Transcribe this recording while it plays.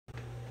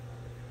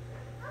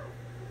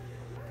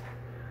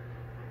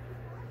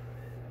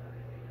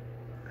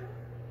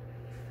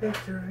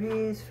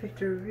Victories,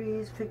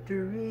 victories,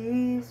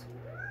 victories.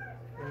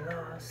 The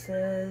law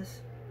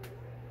says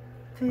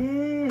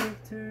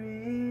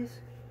victories.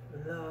 The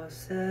law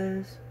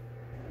says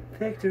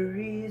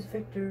victories,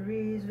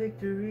 victories,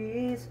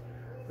 victories.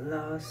 The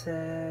law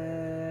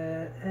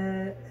says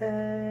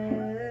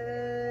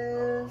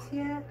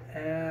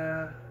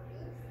yeah.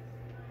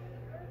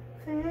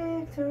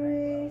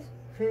 Victories,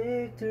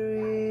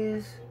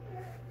 victories.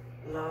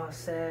 Law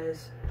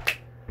says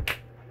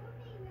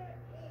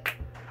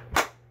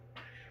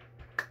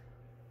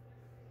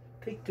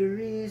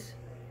victories.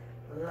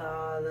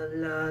 La la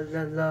la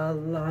la la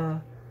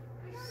la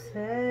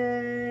says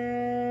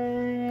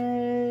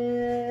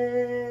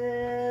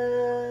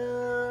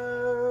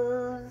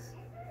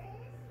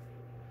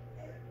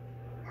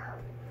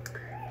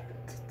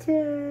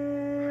today.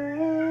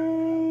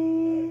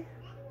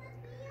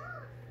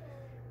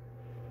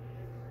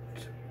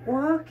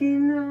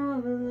 Walking all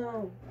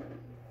alone.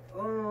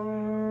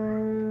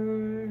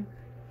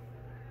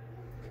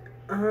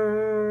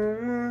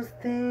 Almost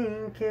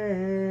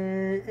thinking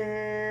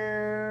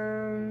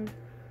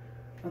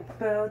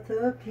about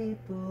the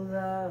people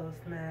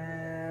I've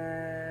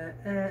met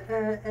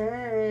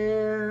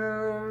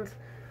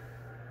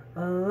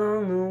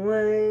along the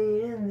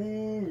way in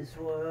this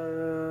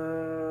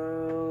world.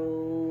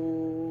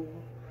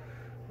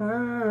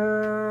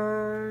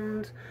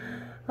 And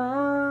how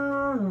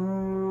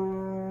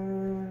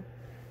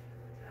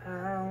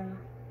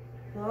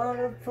a lot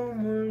of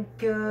them were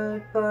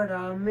good, but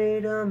I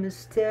made a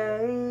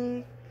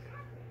mistake.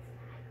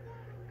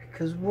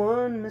 Because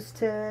one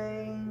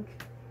mistake,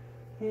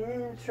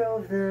 it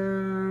drove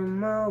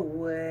them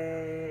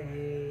away.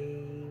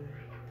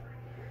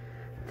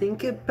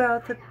 Think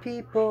about the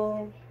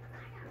people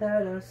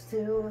that I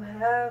still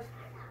have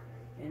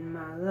in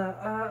my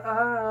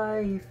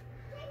life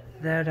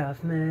that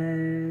I've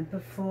met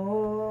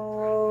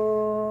before.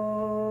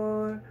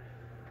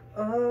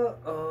 Oh,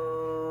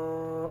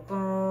 oh,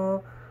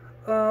 oh,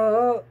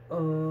 oh,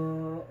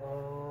 oh,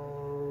 oh.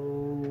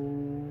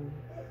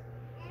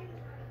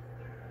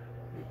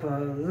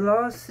 But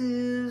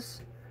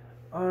losses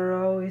are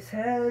always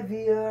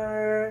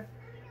heavier,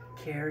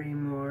 carry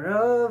more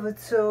of a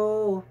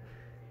toll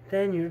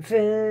than your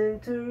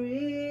victories.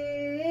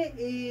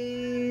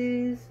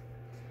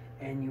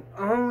 And you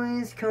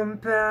always come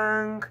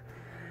back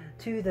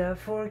to that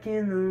fork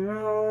in the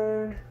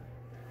road.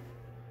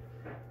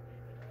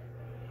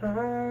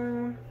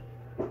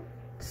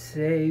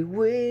 Say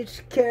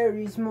which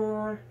carries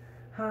more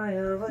high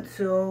of a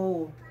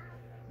toll,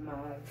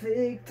 my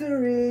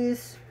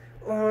victories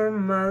or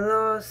my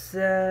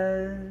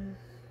losses.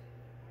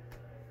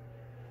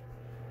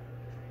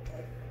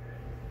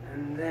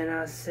 And then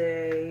I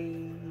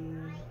say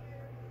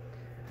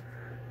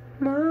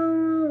my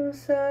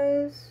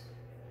losses,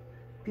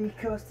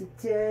 because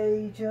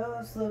today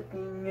just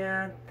looking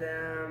at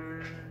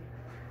them,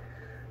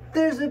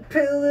 there's a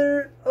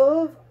pillar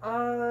of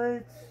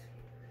art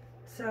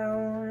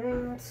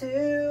towering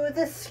to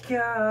the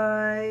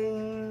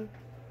sky.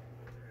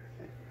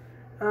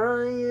 I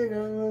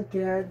look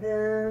at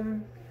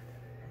them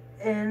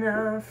and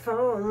I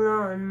fall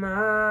on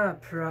my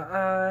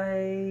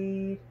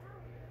pride.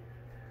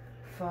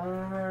 Fall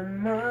on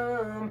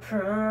my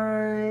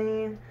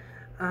pride.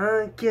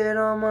 I get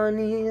on my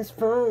knees,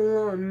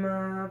 fall on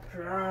my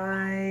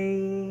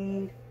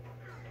pride.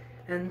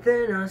 And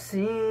then I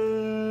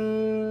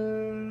sing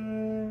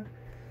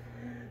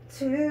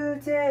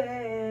today,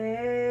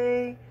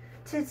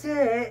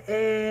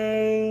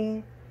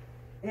 today,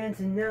 and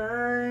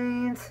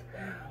tonight.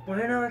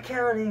 We're not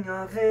counting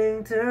our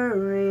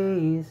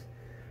victories,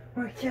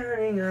 we're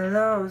counting our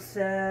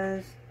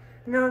losses.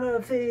 Not our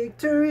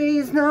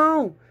victories,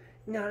 no,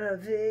 not our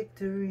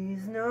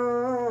victories,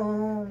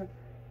 no.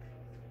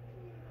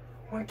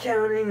 We're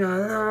counting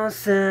our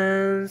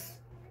losses,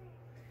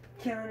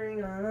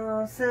 counting our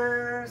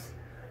losses.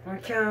 We're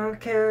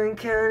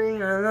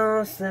counting our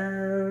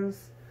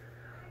losses.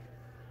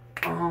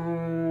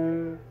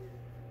 Oh.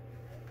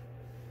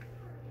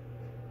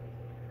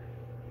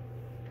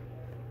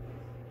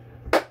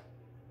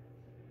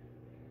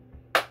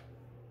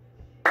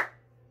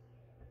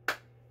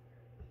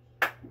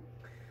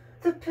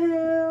 The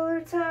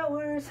pillar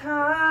towers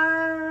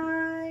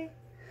high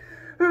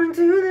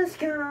onto the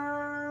sky,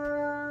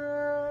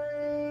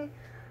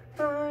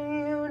 but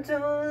you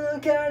don't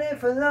look at it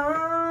for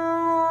long.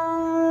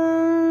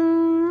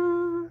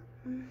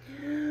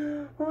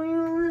 Or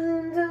you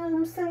listen to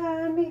them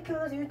sad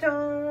because you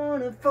don't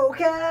want to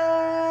focus.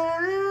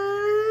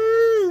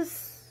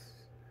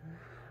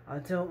 I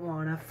don't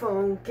want to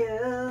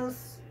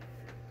focus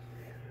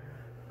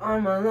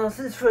on my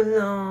losses for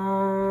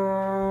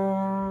long.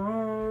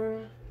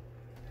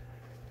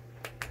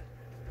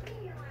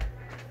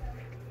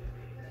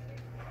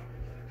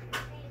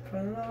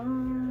 For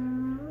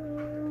long.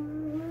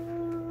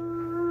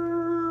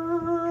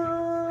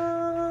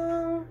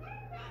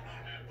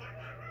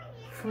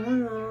 For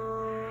long.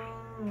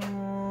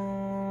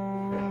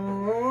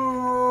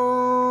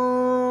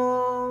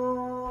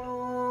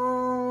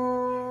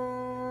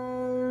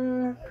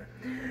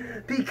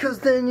 because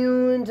then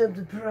you end up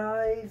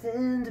deprived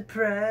and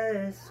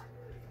depressed.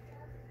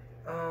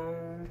 Oh,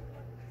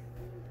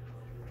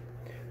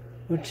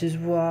 which is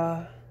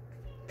why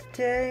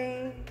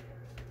today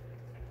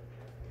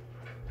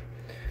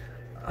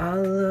I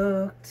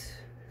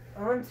looked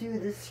onto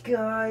the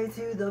sky,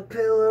 to the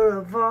pillar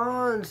of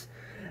arms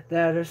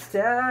that are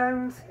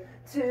stacked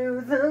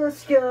to the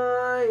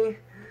sky,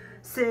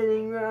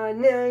 sitting right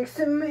next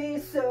to me,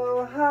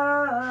 so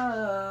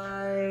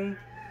high,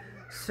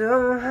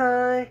 so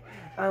high.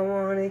 I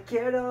wanna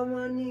get on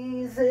my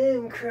knees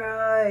and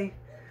cry.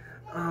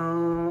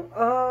 Oh,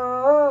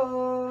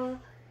 oh,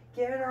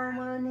 get on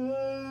my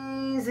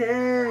knees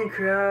and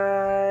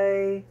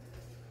cry.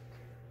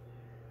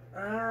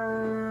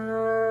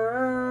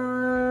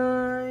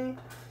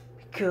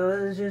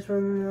 Because just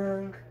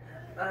one look,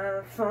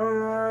 I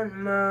fall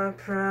on my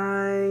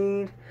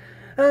pride.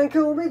 I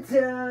go it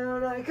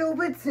down, I go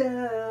it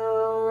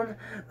down.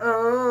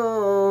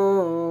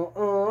 Oh,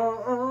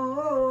 oh, oh, whoa.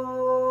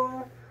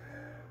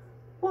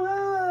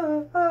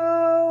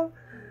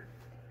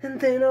 And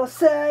then I'll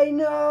say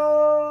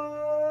no.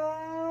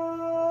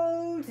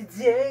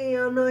 Today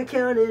I'm not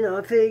counting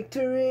our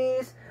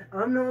victories.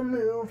 I'm not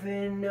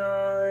moving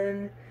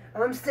on.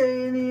 I'm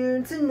staying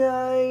here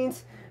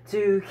tonight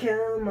to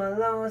count my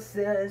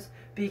losses,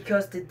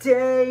 because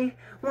today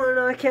we're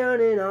not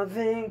counting our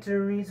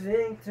victories,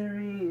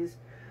 victories.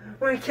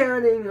 We're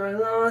counting our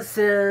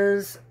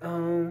losses,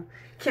 oh,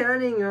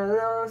 counting our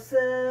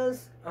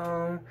losses,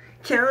 oh,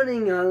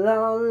 counting our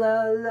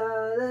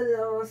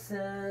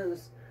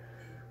losses.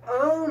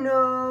 Oh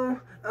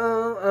no,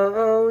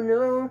 oh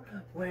no,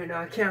 we're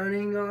not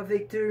counting our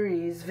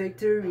victories,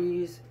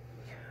 victories.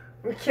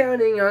 We're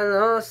counting our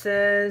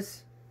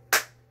losses.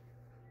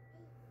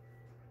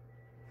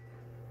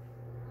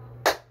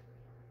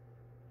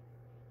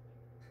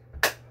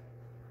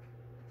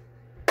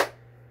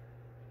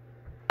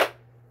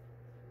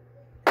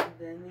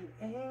 Then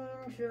the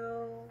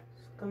angels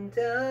come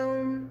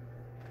down.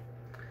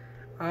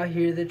 I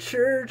hear the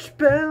church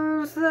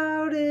bells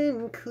loud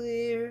and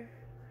clear,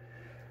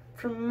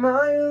 from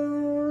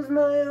miles,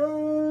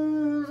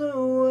 miles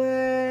away.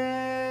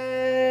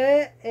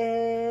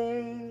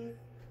 And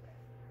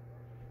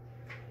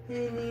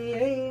the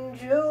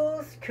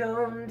angels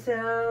come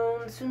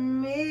down to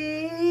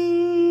me,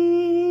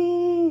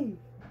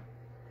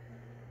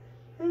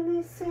 and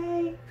they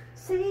say,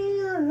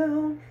 sing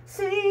along,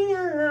 sing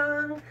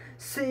along,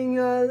 sing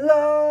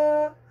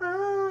along,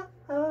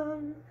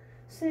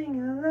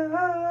 sing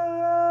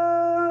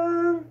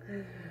along.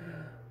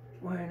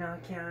 We're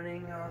not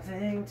counting our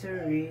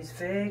victories,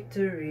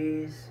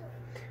 victories.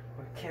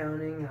 We're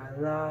counting our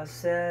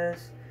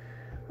losses.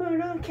 We're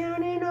not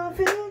counting our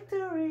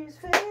victories,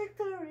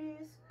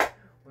 victories.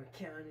 We're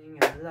counting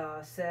our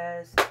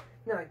losses,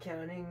 not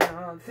counting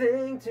our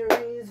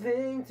victories,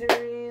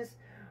 victories.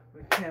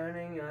 We're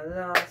counting our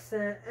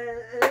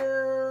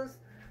losses.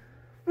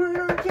 We're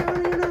not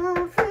counting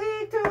our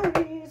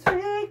victories,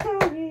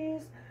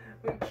 victories.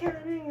 We're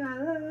counting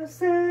our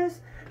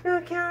losses,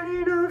 not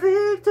counting our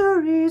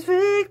victories,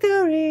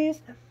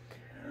 victories.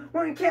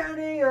 We're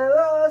counting our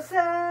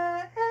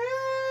losses.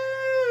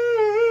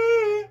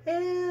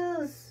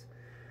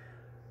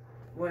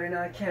 We're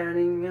not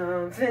counting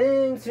our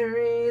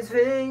victories,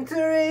 victories.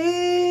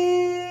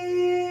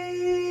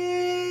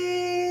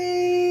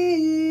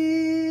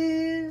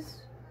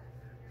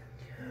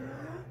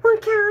 We're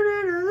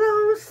counting our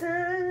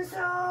losses.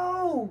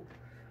 Oh,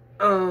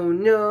 oh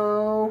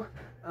no,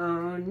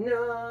 oh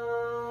no.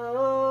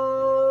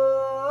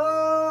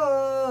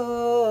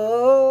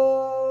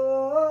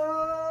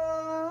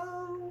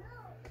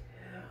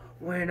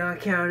 We're not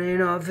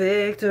counting our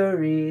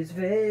victories,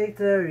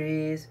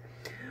 victories.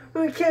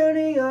 We're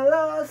counting our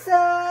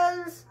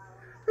losses,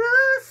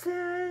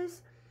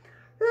 losses,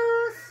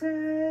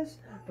 losses,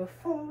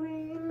 before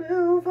we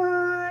move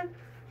on.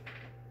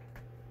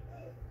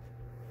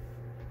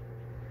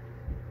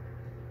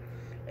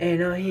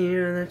 And I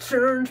hear the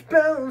church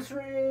bells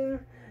ring,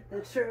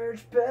 the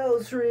church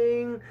bells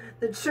ring,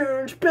 the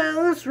church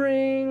bells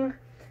ring.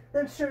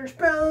 The church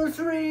bells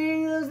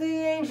ring as the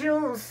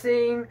angels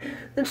sing.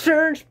 The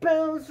church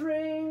bells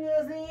ring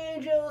as the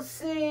angels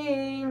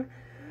sing.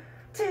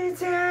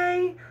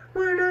 Today,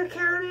 we're not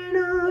counting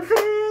our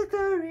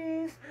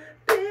victories,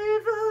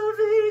 beautiful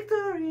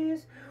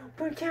victories.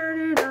 We're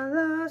counting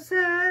our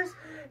losses,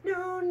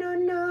 no, no,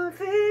 no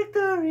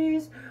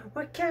victories.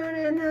 We're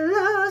counting the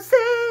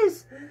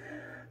losses.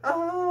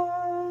 Oh,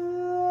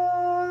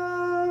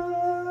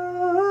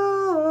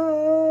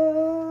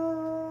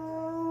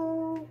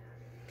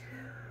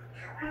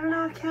 we're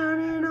not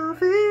counting our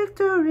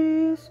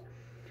victories,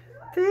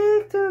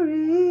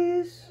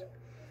 victories.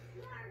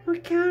 We're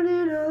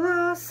counting our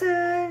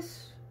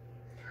losses.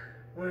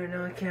 We're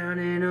not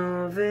counting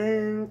our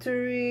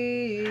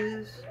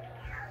victories.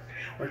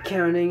 We're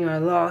counting our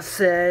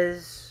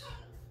losses.